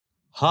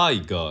Hi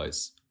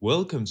guys,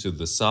 welcome to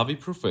the Savvy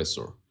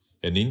Professor,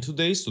 and in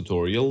today's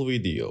tutorial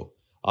video,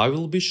 I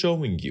will be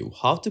showing you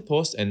how to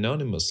post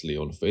anonymously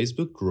on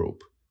Facebook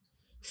group.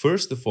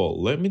 First of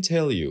all, let me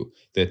tell you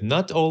that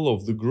not all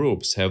of the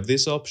groups have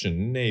this option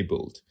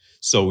enabled,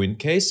 so in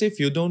case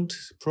if you don't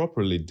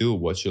properly do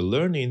what you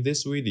learn in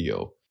this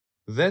video,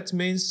 that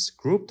means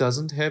group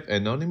doesn't have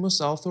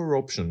anonymous author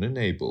option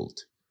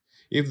enabled.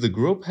 If the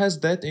group has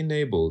that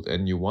enabled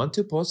and you want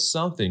to post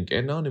something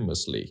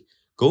anonymously,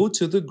 go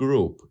to the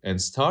group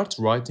and start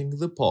writing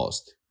the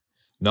post.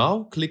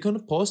 Now click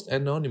on Post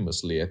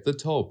Anonymously at the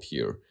top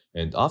here,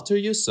 and after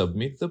you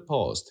submit the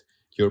post,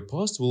 your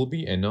post will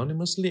be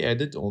anonymously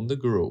added on the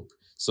group,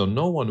 so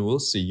no one will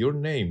see your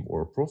name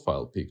or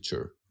profile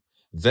picture.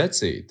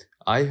 That's it.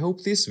 I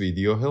hope this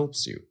video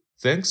helps you.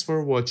 Thanks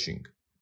for watching.